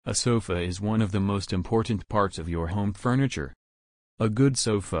A sofa is one of the most important parts of your home furniture. A good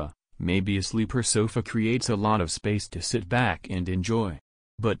sofa, maybe a sleeper sofa, creates a lot of space to sit back and enjoy.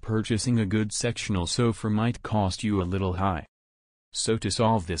 But purchasing a good sectional sofa might cost you a little high. So to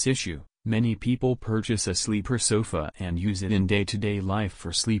solve this issue, many people purchase a sleeper sofa and use it in day-to-day life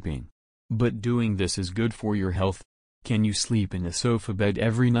for sleeping. But doing this is good for your health. Can you sleep in a sofa bed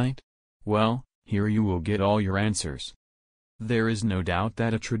every night? Well, here you will get all your answers. There is no doubt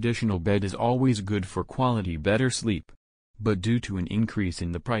that a traditional bed is always good for quality better sleep. But due to an increase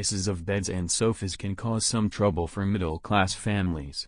in the prices of beds and sofas can cause some trouble for middle-class families.